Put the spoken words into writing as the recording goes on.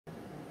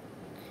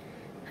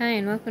Hi,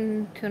 and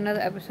welcome to another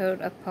episode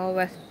of Paul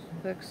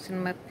Westbrook's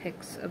Cinema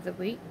Picks of the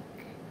Week.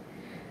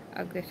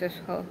 Our gracious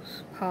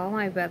host, Paul,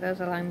 my brother, is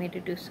allowing me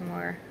to do some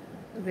more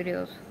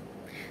videos.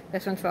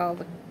 This one's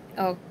for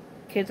all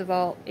kids of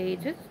all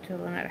ages,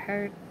 children at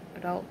heart,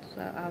 adults,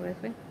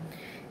 obviously,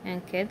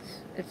 and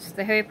kids. It's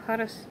the Harry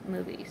Potter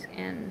movies,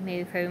 and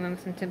maybe if I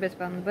remember some tidbits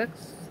about the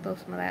books, throw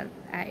some of that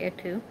at you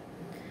too.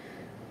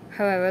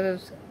 However,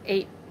 there's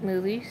 8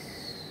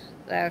 movies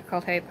that are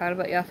called Harry Potter,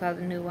 but you also have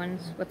the new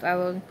ones, which I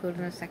will include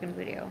in the second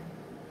video,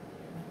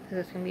 because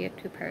it's going to be a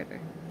 2-parter.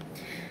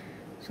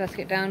 So let's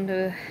get down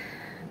to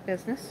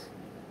business,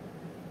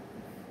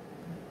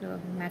 the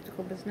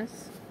magical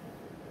business.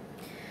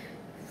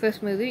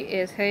 First movie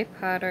is Harry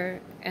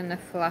Potter and the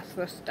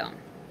Philosopher's Stone.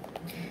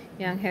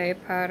 Young Harry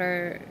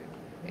Potter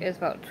is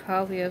about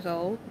 12 years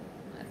old,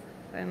 if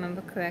I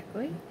remember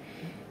correctly,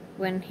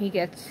 when he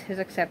gets his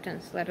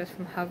acceptance letters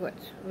from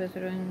Hogwarts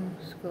Wizarding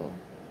School.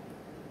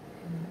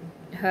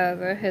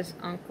 However, his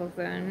Uncle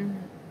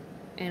Vern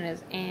and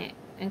his aunt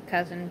and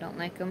cousin don't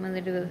like him, and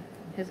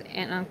his aunt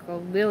and uncle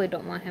really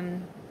don't want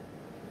him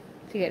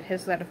to get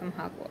his letter from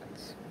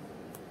Hogwarts.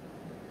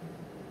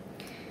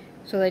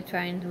 So they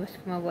try and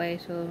whisk him away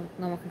so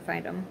no one can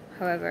find him.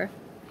 However,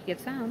 he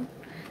gets found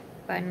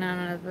by none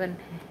other than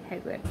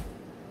Hagrid.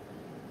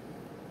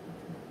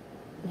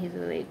 He's a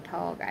really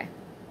tall guy.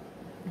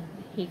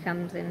 He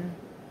comes in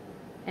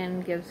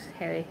and gives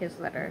Harry his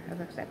letter of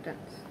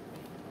acceptance.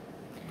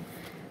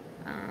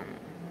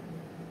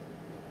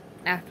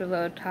 After a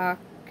little talk,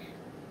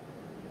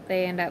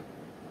 they end up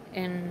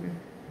in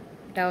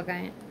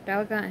Dalgine.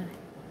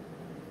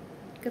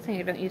 Good thing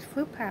I don't use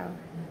flute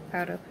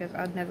powder because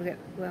I'll never get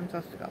where I'm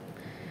supposed to go.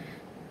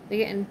 They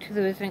get into the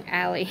Wizarding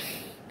Alley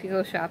to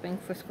go shopping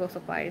for school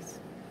supplies.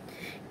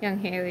 Young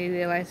Harry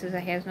realizes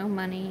that he has no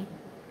money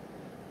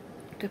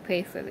to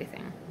pay for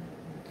everything.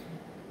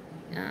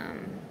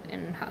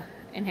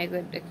 And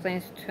Hagrid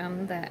explains to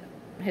him that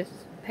his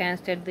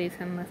parents did leave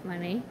him with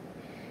money,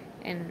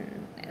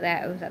 and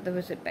that it was at the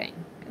Wizard Bank,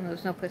 and there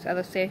was no place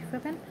other safer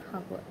than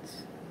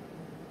Hogwarts.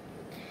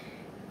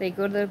 They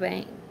go to the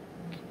bank,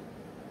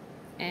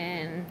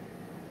 and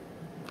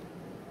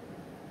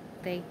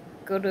they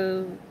go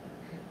to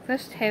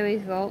first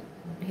Harry's vault.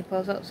 He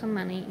pulls out some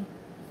money.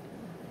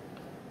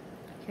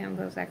 I can't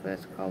remember exactly what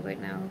it's called right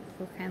now,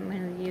 what kind of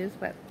money to use,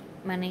 but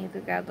money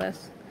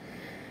regardless,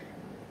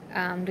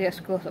 to get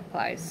school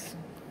supplies.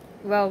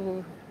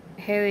 Well,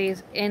 Harry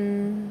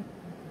and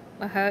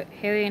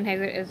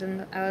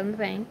Hagrid are in the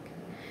bank.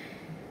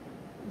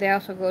 They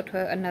also go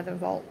to another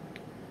vault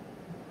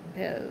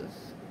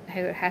because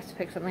Hagrid has to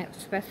pick something up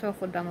special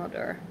for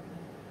Dumbledore.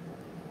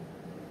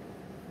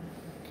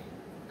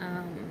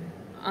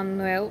 On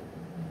the route,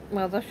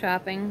 while they're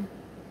shopping,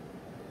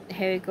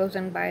 Harry goes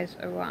and buys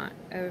a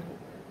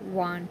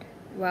wand.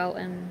 While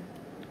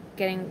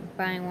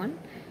buying one,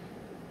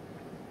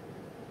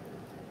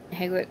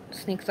 Hagrid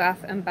sneaks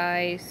off and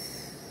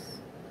buys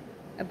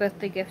a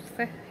birthday gift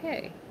for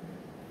Harry.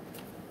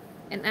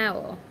 An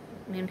owl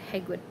named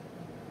Hagrid.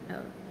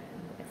 No,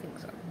 I think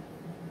so.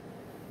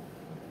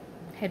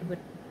 Hedwig.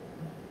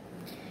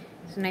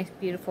 It's a nice,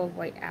 beautiful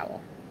white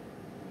owl.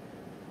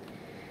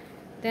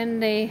 Then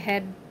they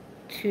head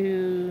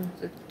to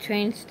the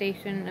train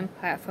station and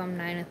platform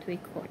 9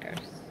 3/4.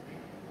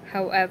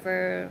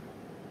 However,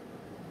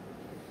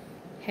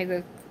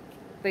 Hagrid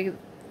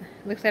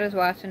looks at his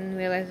watch and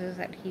realizes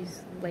that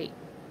he's late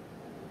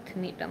to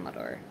meet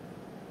Dumbledore,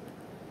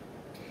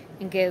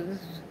 and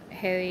gives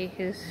Harry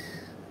his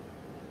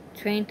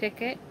train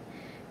ticket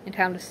and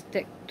tells him to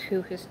stick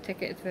to his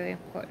ticket. It's very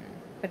important,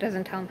 but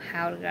doesn't tell him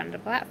how to get on the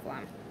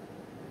platform.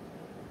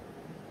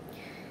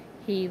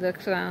 He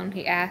looks around,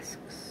 he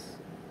asks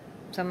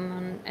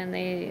someone, and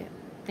they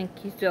think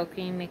he's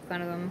joking, make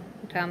fun of him,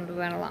 and tell him to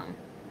run along.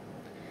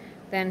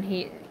 Then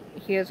he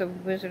hears a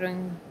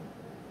wizarding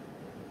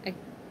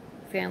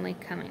family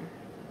coming,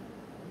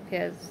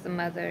 because the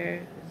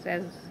mother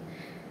says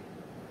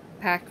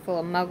packed full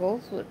of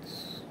muggles, which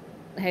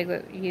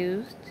Hagrid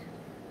used,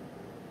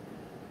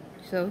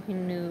 so he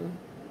knew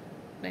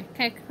they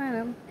can't find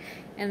them.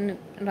 And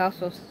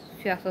also,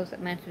 she also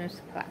mentions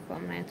the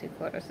platform 9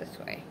 3/4 this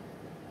way.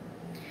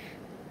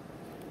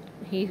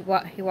 He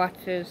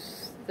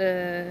watches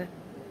the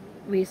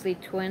Weasley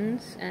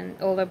twins and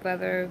older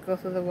brother go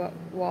through the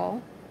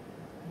wall,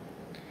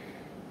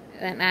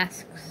 and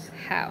asks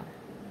how.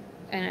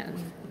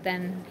 And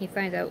then he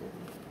finds out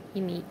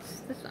he meets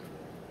this one,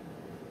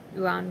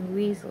 Ron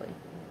Weasley.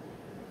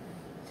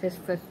 It's his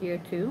first year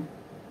too,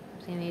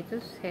 same age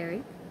as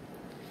Harry.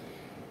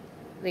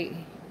 The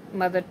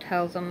mother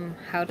tells him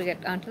how to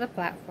get onto the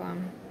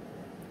platform,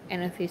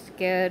 and if he's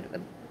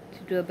scared,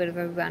 to do a bit of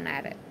a run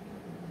at it.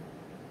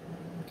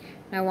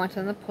 Now once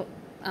on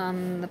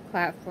the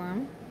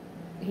platform,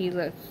 he's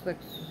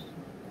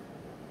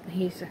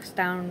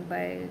astounded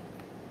by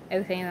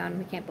everything around him.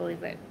 He can't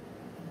believe it.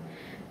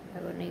 I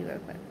wouldn't either,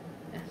 but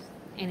yes.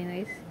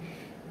 Anyways,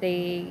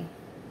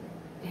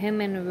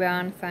 him and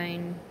Ron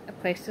find a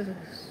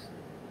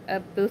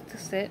booth to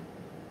sit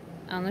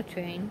on the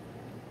train,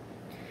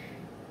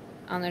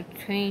 On a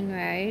train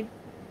ride,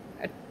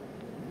 a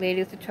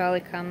lady with a trolley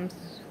comes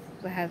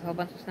that has a whole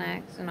bunch of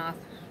snacks and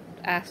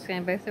asks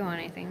anybody if they want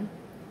anything.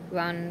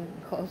 Ron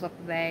pulls up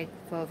a bag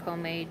full of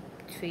homemade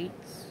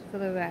treats for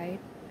the ride.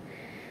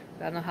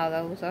 I don't know how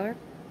those are.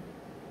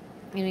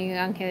 And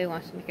young Harry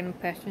wants to make an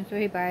impression, so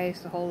he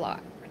buys the whole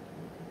lot.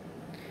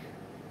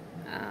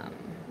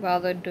 While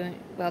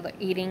they're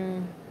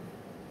eating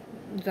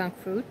junk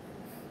food,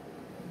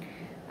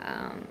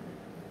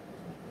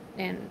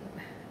 and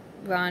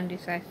Ron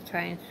decides to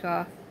try and show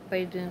off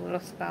by doing a little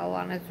spell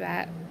on his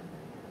rat.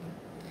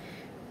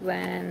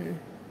 When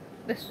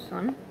this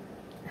one,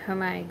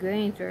 Hermione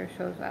Granger,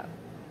 shows up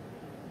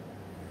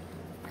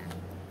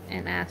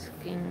and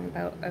asking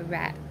about a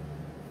rat.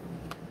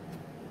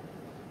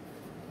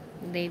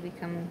 They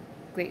become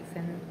great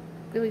friends,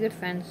 really good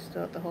friends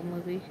throughout the whole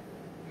movie.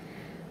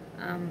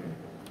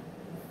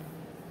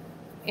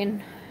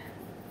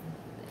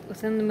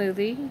 Within the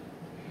movie,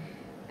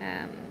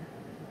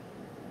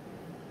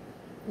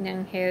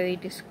 young Harry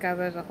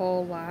discovers a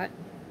whole lot.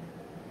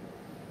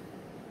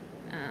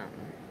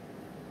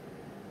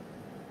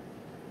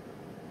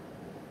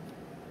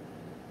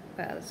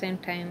 But at the same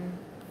time,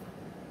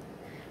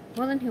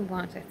 more than he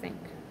wants, I think,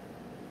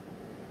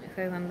 if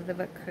I remember the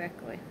book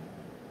correctly.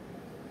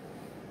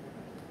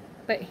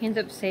 But he ends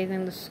up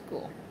saving the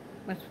school.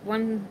 That's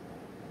one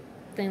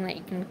thing that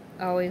you can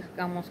always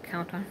almost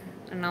count on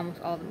in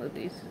almost all the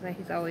movies, is that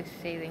he's always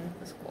saving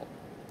the school.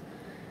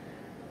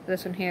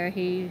 This one here,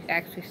 he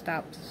actually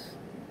stops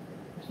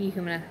he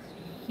who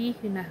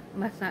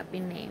must not be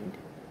named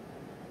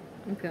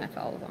in pretty much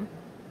all of them.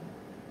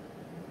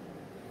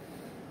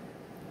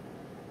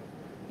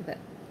 But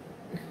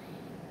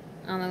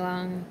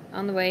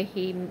on the way,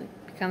 he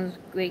becomes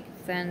great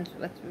friends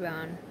with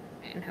Ron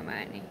and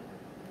Hermione.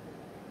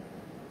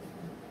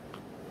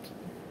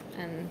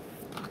 And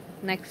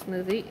next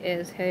movie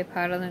is Harry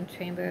Potter and the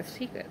Chamber of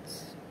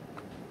Secrets.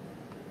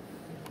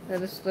 So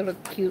this little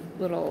cute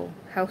little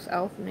house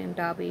elf named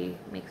Dobby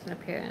makes an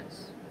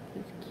appearance.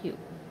 He's cute.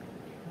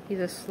 He's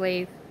a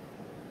slave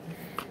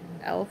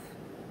elf.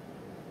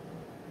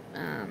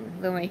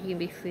 The only way he can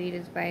be freed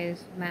is by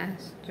his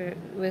master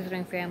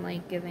wizarding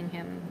family giving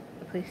him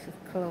a piece of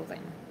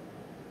clothing.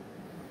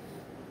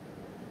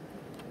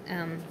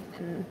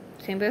 In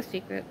Chamber of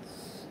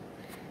Secrets,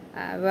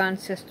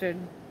 Ron's sister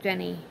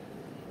Jenny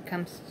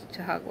comes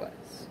to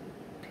Hogwarts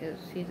because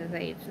he's of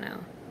age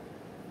now.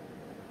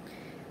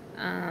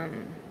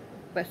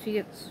 But she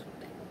gets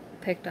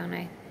picked on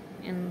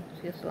and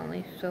she gets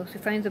lonely, so she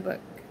finds a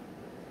book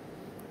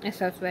and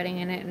starts writing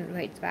in it and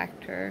writes back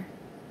to her.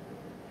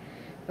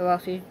 But while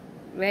she's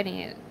reading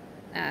it,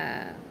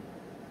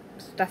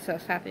 stuff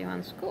starts happening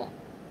around school.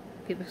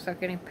 People start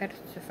getting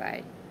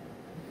petrified.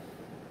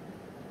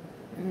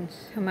 And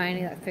it's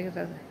Hermione that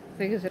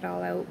figures it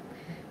all out.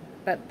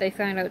 But they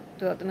find out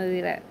throughout the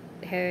movie that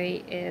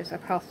Harry is a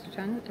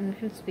Positron and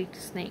can speak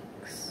to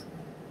snakes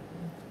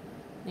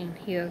and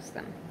heals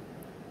them.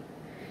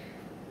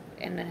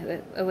 And then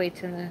it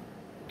awaits in the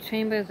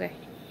chamber is a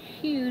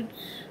huge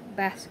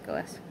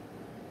basilisk.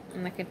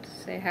 I'm not going to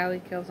say how he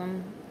kills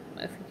him,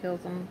 if he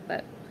kills him,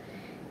 but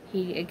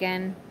he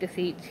again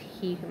defeats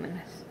He Who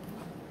Must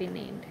Be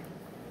Named.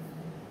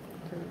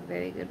 It's a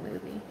very good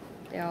movie.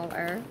 They all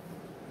are,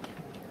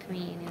 to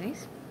me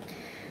anyways.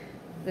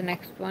 The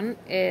next one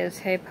is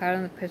Harry Potter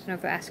and the Prisoner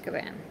of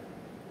Azkaban.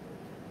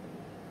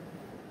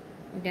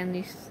 Again,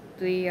 these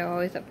three are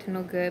always up to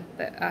no good,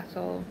 but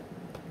also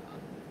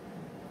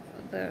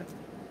they're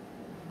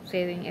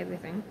saving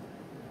everything.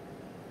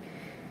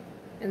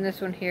 In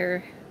this one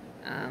here,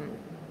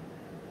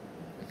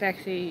 it's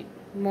actually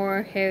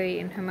more Harry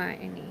and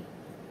Hermione.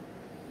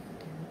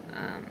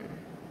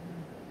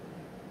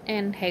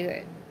 And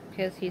Hagrid,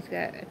 because he's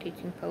got a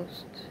teaching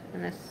post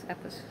in this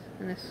episode,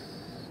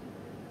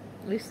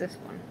 at least this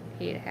one,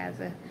 he has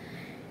a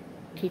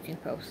teaching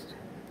post.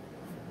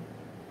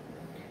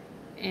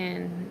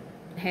 And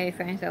Harry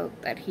finds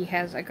out that he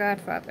has a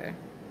godfather,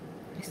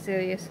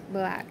 Sirius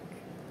Black.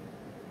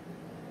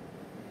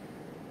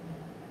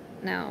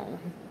 Now,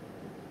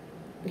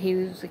 he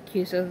was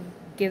accused of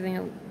giving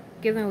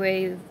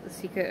away the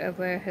secret of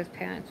where his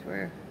parents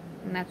were,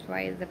 and that's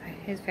why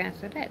his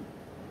parents are dead,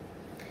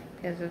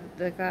 because of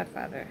the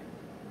godfather.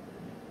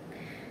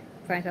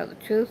 Finds out the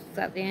truth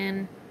at the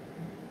end,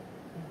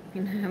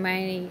 and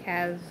Hermione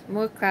has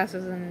more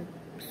classes than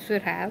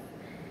should have,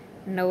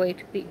 no way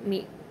to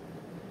meet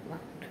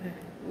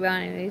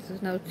Ron anyways.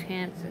 There's no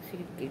chance that she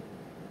could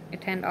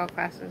attend all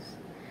classes.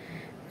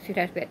 She'd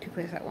have to be at 2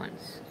 places at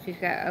once. She's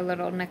got a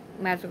little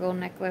magical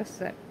necklace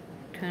that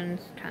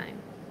turns time.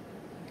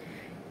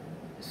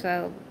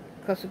 So,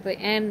 close to the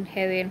end,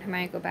 Harry and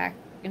Hermione go back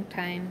in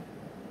time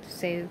to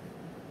save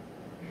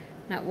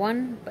not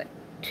one, but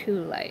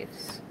 2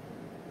 lives.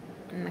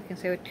 I'm not gonna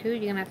say what 2,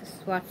 you're gonna have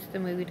to watch the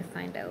movie to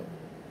find out.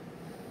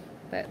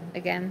 But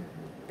again,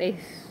 they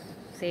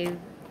save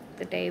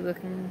the day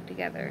working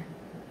together.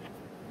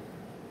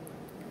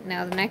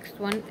 Now the next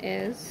one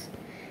is,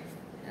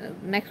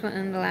 and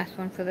the last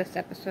one for this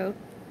episode,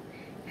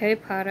 Harry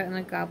Potter and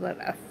the Goblet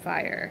of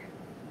Fire.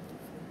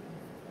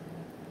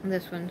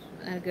 This one's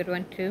a good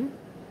one too.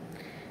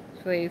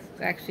 So we've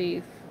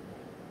actually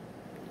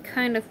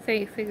kind of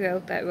figure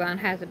out that Ron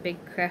has a big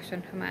crush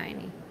on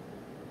Hermione.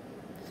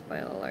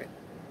 Spoiler alert.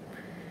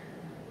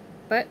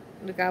 But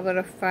the Goblet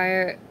of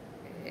Fire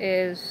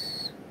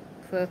is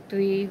for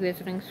 3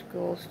 visiting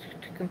schools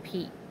to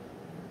compete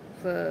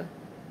for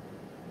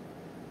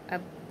a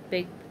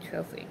big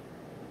trophy.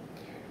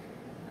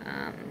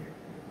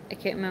 I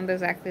can't remember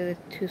exactly the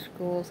 2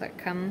 schools that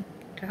come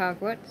to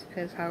Hogwarts,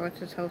 because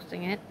Hogwarts is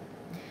hosting it.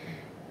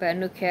 But a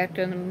new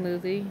character in the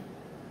movie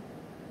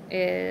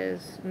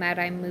is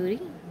Mad-Eye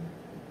Moody.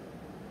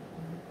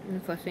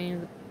 Unfortunately,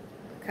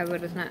 the cover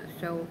does not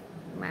show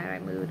Mad-Eye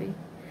Moody,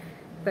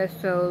 but it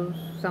shows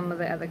some of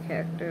the other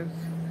characters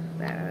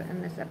that are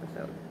in this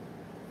episode,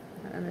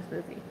 in this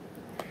movie.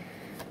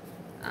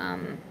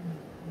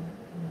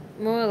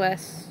 More or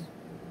less,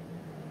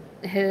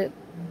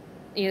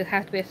 you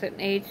have to be a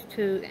certain age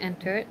to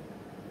enter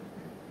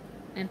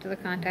the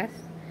contest,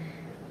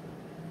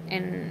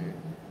 and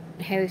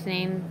Harry's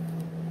name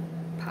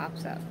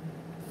pops up,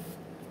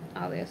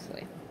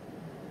 obviously.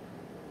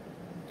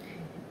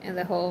 And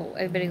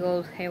everybody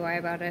goes haywire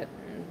about it.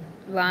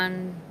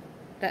 Ron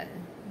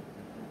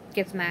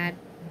gets mad,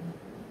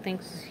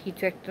 thinks he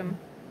tricked him,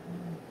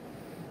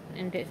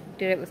 and did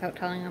it without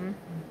telling him.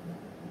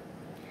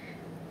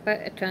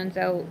 But it turns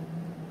out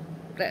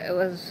that it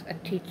was a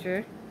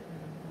teacher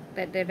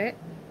that did it,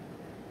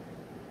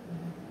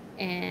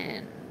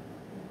 and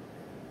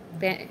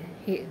then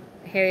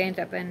Harry ends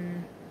up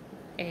in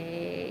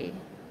a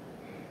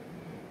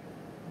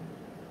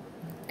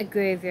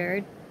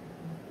graveyard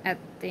at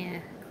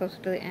close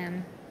to the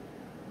end.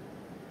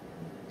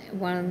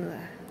 One of the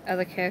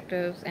other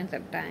characters ends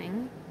up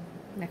dying.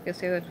 I'm not gonna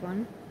say which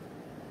one.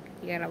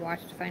 You gotta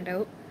watch to find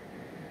out.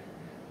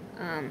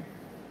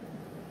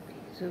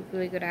 He's a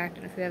really good actor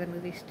in a few other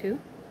movies too.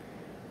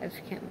 I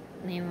just can't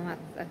name him off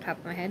the top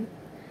of my head.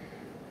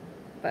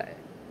 But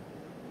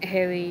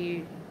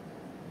Harry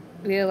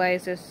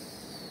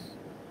realizes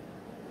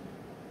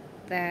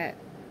that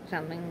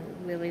something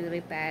really, really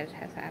bad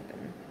has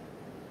happened.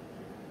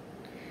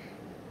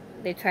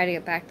 They try to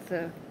get back to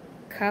the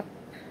cup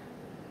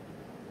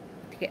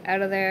to get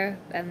out of there,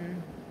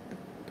 then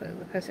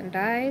the person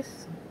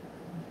dies,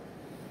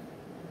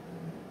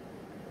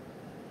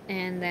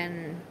 and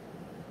then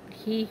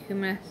he, who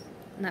must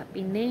not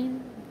be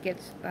named,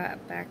 gets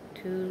brought back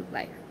to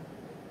life.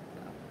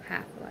 Well,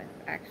 half life,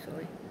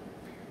 actually.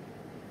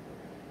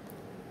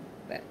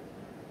 But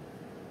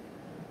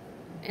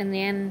in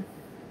the end,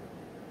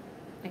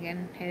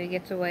 again, Harry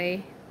gets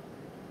away.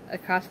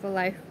 It costs a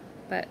life,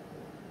 but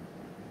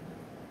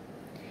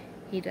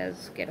he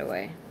does get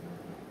away.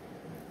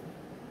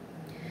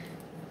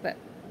 But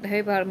the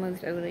Harry Potter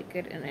movies are really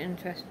good and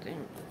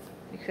interesting,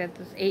 except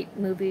there's 8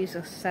 movies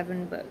or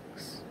 7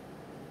 books.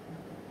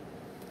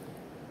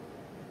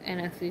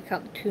 And if you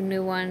count the 2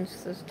 new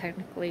ones, there's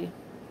technically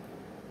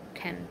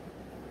 10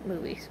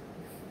 movies.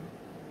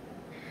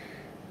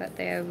 But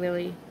they are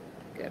really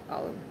good,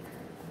 all of them.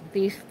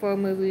 These 4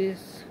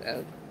 movies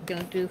are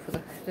gonna do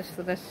just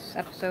for this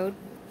episode.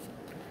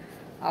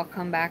 I'll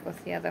come back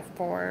with the other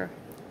 4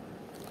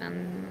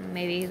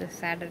 maybe this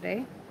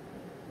Saturday.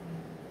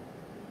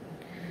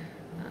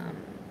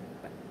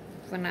 But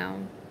for now,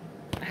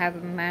 have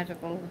a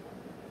magical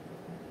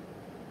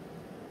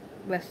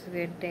rest of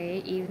your day,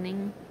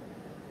 evening,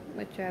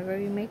 whichever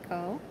you may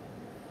call.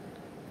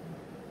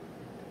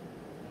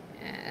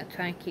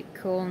 Try and keep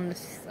cool in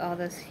all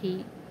this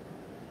heat,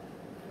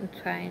 and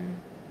try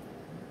and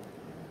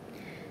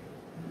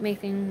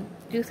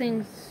do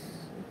things,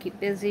 keep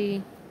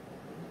busy,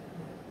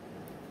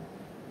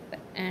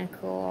 and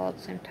cool all at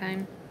the same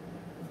time.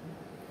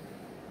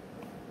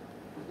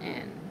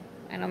 And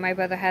I know my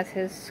brother has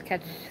his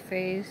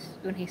catchphrase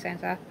when he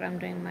signs off, but I'm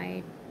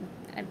gonna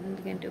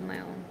do my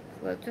own,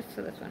 just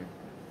for this one.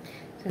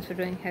 Since we're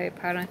doing Harry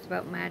Potter, it's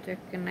about magic,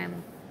 and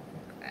I'm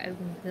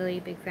really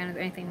a big fan of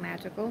anything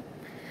magical.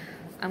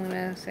 I'm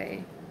gonna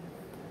say,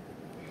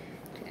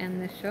 to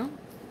end this show,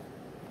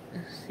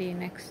 I'll see you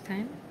next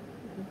time.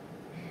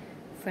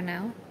 For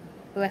now,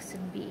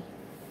 blessed be.